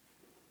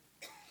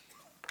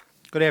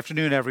Good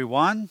afternoon,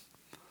 everyone.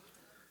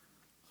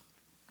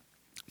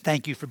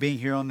 Thank you for being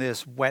here on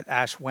this wet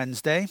Ash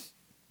Wednesday.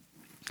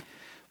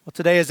 Well,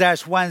 today is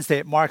Ash Wednesday.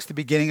 It marks the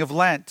beginning of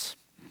Lent.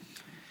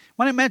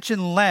 When I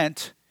mention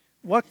Lent,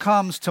 what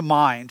comes to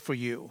mind for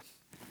you?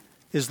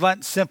 Is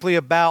Lent simply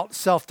about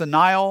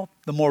self-denial,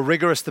 the more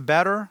rigorous the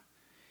better?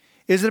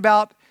 Is it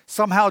about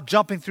somehow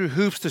jumping through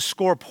hoops to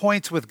score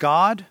points with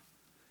God?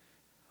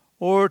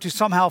 Or to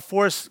somehow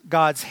force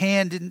God's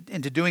hand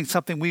into doing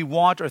something we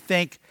want or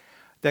think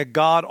that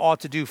God ought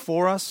to do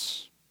for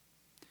us?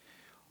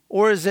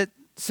 Or is it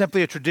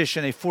simply a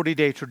tradition, a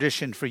 40-day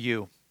tradition for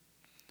you?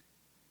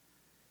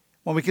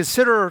 When we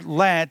consider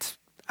Lent,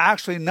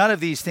 actually none of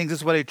these things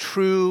is what a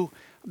true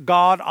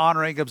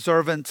God-honoring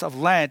observance of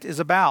Lent is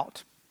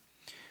about.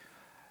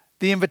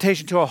 The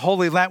invitation to a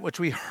holy Lent, which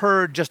we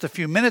heard just a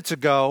few minutes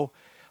ago,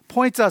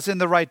 points us in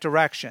the right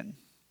direction.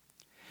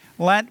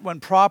 Lent, when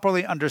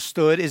properly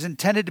understood, is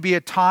intended to be a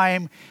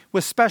time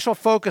with special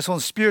focus on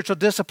spiritual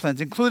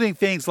disciplines, including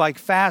things like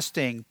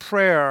fasting,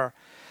 prayer,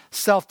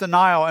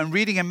 self-denial, and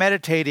reading and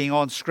meditating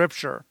on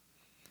Scripture.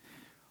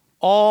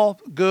 All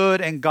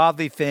good and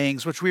godly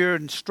things which we are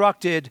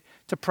instructed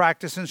to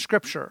practice in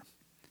Scripture.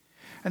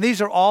 And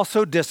these are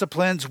also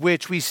disciplines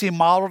which we see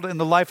modeled in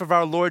the life of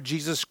our Lord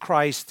Jesus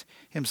Christ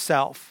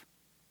himself.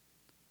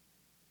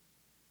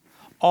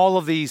 All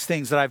of these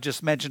things that I've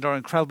just mentioned are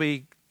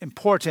incredibly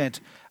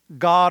important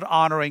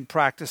God-honoring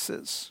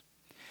practices.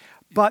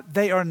 But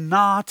they are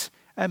not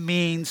a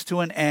means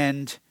to an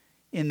end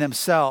in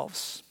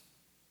themselves.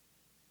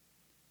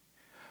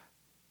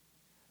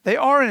 They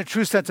are, in a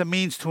true sense, a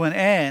means to an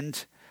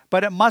end,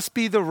 but it must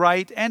be the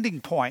right ending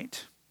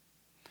point.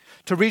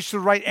 To reach the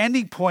right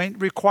ending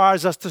point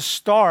requires us to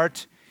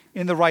start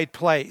in the right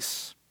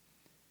place.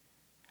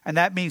 And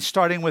that means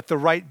starting with the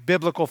right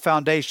biblical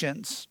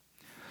foundations.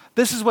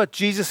 This is what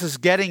Jesus is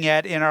getting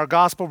at in our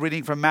gospel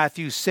reading from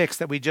Matthew 6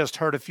 that we just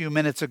heard a few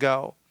minutes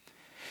ago.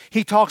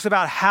 He talks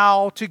about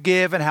how to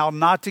give and how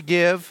not to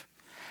give,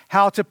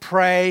 how to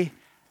pray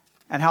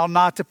and how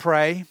not to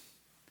pray,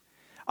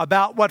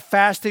 about what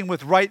fasting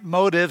with right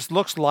motives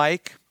looks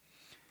like.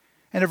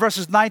 And in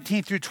verses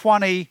 19 through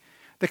 20,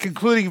 the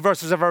concluding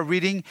verses of our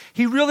reading,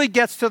 he really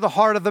gets to the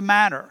heart of the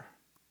matter.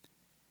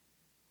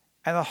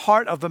 And the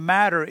heart of the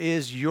matter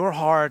is your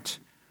heart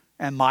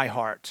and my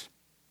heart.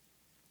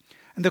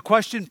 And the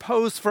question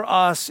posed for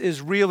us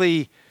is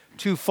really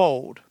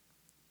twofold.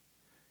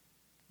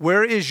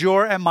 Where is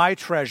your and my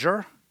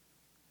treasure?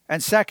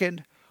 And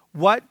second,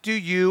 what do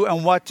you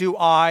and what do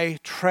I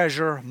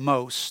treasure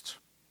most?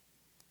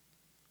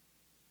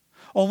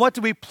 On what do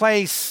we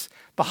place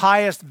the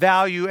highest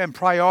value and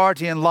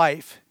priority in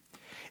life?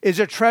 Is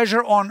it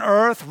treasure on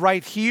earth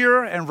right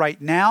here and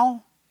right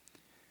now?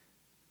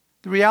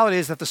 The reality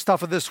is that the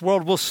stuff of this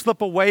world will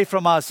slip away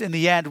from us in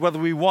the end, whether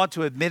we want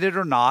to admit it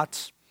or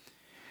not.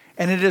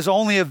 And it is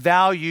only of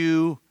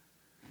value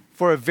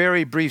for a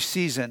very brief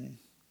season.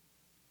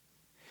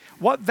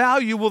 What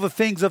value will the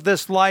things of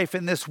this life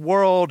and this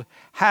world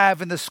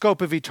have in the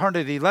scope of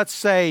eternity? Let's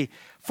say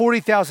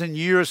 40,000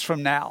 years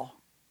from now.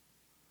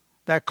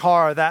 That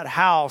car, that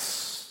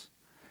house,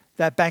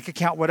 that bank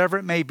account, whatever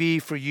it may be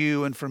for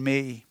you and for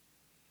me.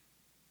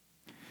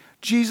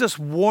 Jesus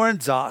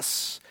warns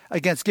us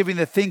against giving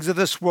the things of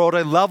this world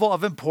a level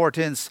of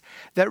importance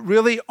that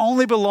really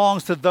only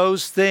belongs to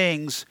those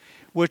things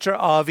which are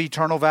of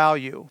eternal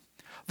value.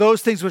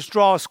 Those things which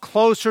draw us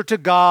closer to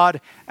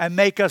God and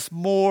make us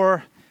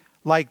more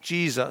like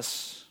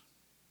Jesus.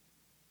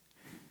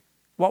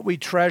 What we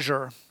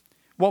treasure,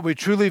 what we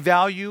truly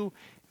value,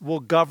 will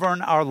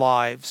govern our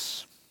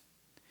lives.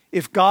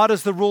 If God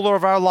is the ruler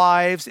of our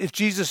lives, if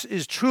Jesus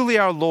is truly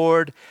our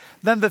Lord,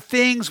 then the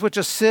things which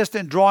assist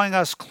in drawing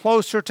us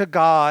closer to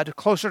God,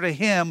 closer to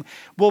Him,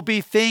 will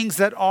be things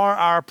that are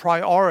our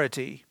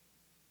priority.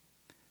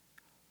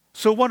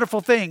 So wonderful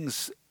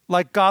things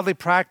like godly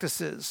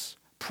practices,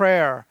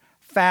 prayer,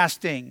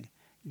 fasting,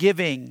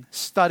 giving,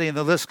 study, and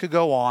the list could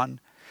go on.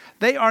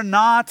 They are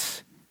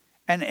not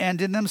an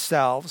end in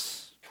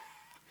themselves.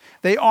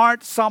 They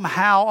aren't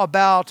somehow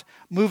about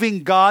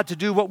moving God to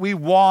do what we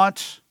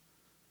want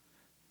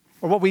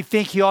or what we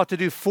think He ought to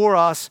do for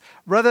us.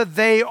 Rather,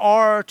 they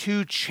are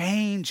to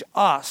change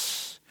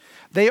us.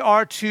 They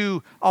are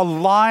to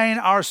align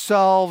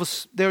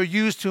ourselves. They're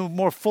used to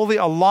more fully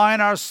align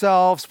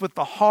ourselves with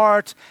the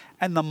heart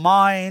and the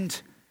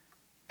mind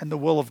and the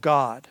will of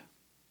God.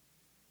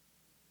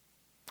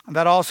 And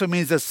that also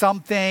means that some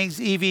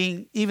things,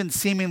 even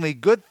seemingly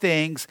good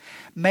things,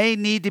 may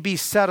need to be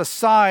set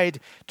aside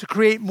to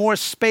create more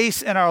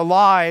space in our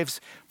lives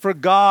for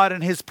God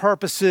and His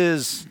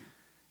purposes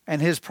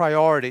and His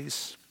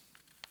priorities.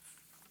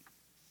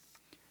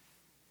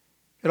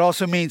 It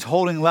also means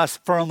holding less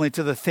firmly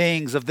to the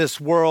things of this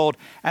world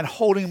and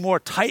holding more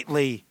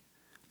tightly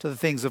to the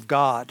things of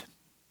God.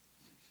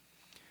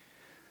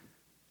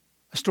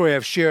 A story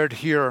I've shared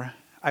here,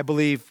 I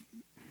believe,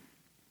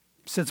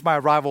 since my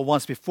arrival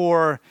once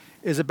before,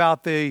 is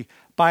about the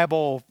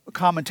Bible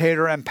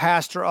commentator and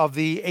pastor of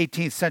the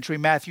 18th century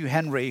Matthew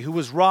Henry, who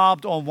was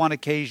robbed on one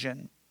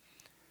occasion.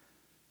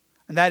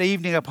 And that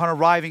evening, upon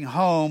arriving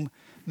home,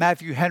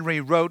 Matthew Henry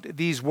wrote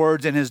these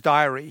words in his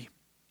diary.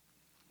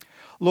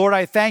 Lord,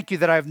 I thank you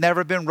that I've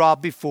never been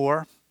robbed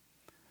before,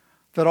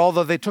 that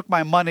although they took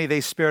my money, they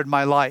spared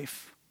my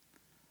life,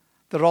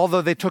 that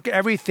although they took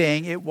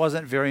everything, it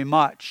wasn't very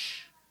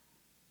much,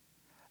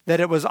 that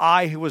it was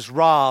I who was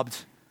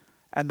robbed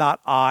and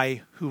not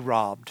I who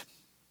robbed.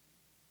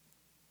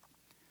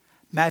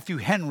 Matthew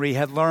Henry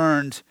had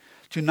learned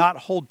to not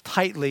hold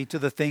tightly to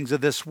the things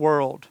of this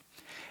world,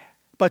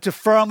 but to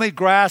firmly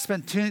grasp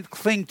and to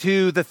cling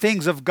to the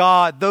things of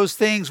God, those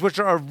things which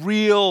are of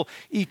real,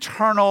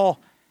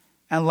 eternal,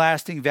 and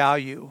lasting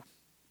value.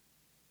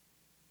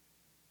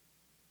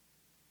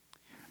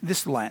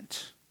 This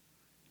Lent,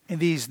 in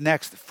these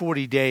next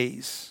 40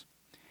 days,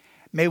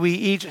 may we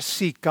each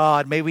seek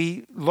God. May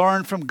we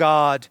learn from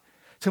God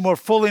to more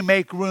fully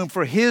make room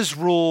for His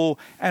rule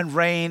and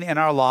reign in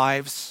our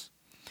lives.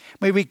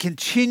 May we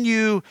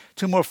continue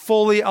to more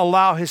fully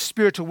allow His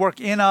Spirit to work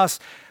in us,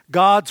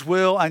 God's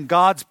will and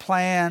God's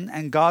plan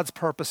and God's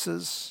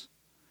purposes,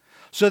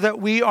 so that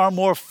we are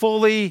more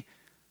fully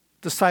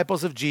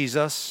disciples of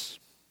Jesus.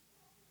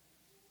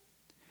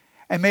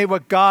 And may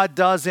what God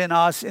does in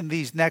us in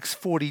these next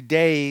 40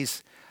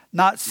 days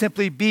not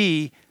simply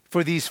be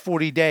for these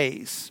 40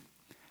 days.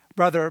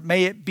 Rather,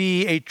 may it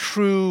be a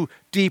true,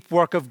 deep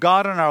work of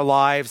God in our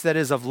lives that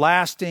is of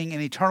lasting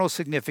and eternal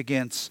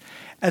significance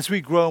as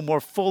we grow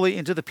more fully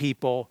into the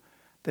people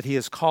that He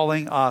is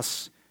calling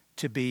us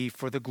to be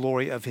for the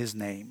glory of His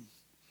name.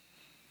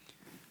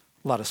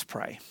 Let us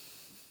pray.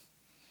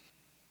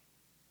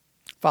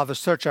 Father,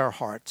 search our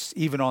hearts,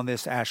 even on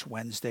this Ash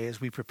Wednesday,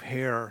 as we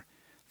prepare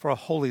for a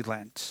Holy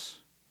Lent.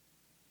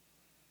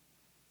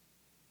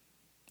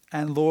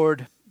 And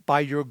Lord, by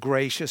your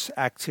gracious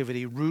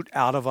activity, root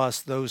out of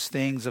us those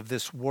things of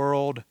this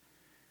world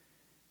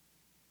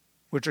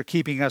which are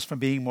keeping us from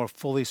being more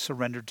fully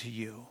surrendered to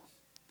you.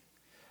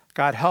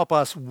 God, help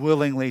us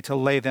willingly to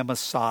lay them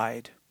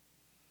aside.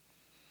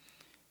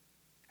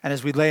 And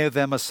as we lay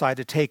them aside,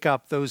 to take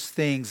up those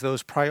things,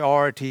 those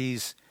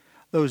priorities,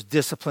 those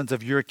disciplines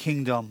of your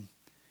kingdom,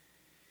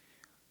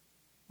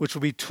 which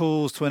will be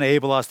tools to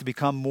enable us to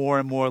become more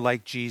and more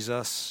like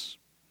Jesus,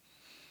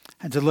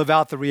 and to live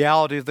out the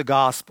reality of the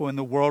gospel in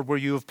the world where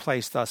you have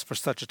placed us for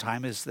such a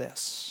time as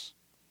this.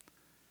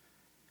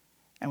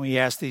 And we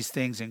ask these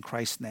things in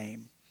Christ's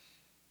name.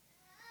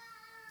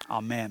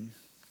 Amen.